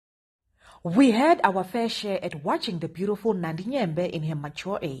We had our fair share at watching the beautiful Nandi Nyembe in her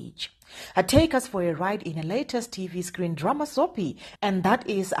mature age. Take us for a ride in her latest TV screen drama soapy, and that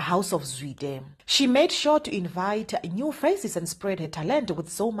is House of Zwide. She made sure to invite new faces and spread her talent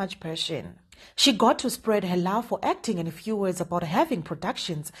with so much passion. She got to spread her love for acting in a few words about having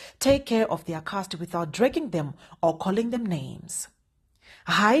productions take care of their cast without dragging them or calling them names.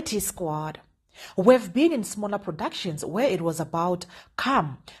 Hi T-Squad. We've been in smaller productions where it was about,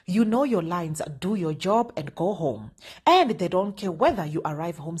 come, you know your lines, do your job and go home. And they don't care whether you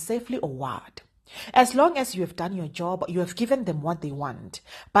arrive home safely or what. As long as you have done your job, you have given them what they want.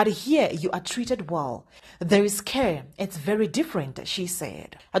 But here you are treated well. There is care. It's very different, she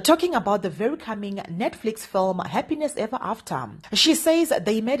said. Talking about the very coming Netflix film Happiness Ever After, she says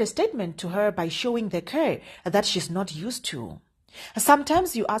they made a statement to her by showing the care that she's not used to.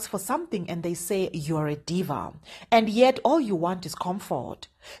 Sometimes you ask for something and they say you're a diva, and yet all you want is comfort.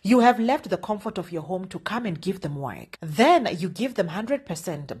 You have left the comfort of your home to come and give them work. Then you give them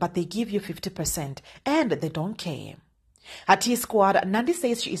 100%, but they give you 50%, and they don't care. At T-Squad, Nandi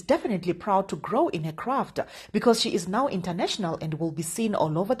says she is definitely proud to grow in her craft because she is now international and will be seen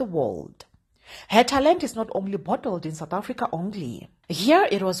all over the world. Her talent is not only bottled in South Africa only. Here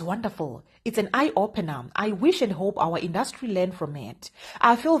it was wonderful. It's an eye-opener. I wish and hope our industry learn from it.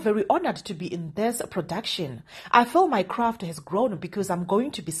 I feel very honored to be in this production. I feel my craft has grown because I'm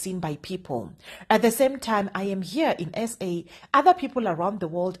going to be seen by people. At the same time, I am here in SA. Other people around the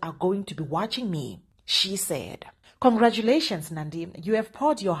world are going to be watching me, she said. Congratulations, Nandi. You have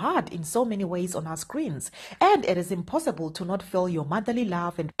poured your heart in so many ways on our screens, and it is impossible to not feel your motherly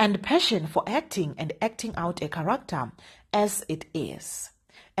love and passion for acting and acting out a character as it is.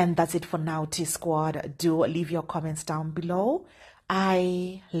 And that's it for now, T-Squad. Do leave your comments down below.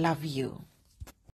 I love you.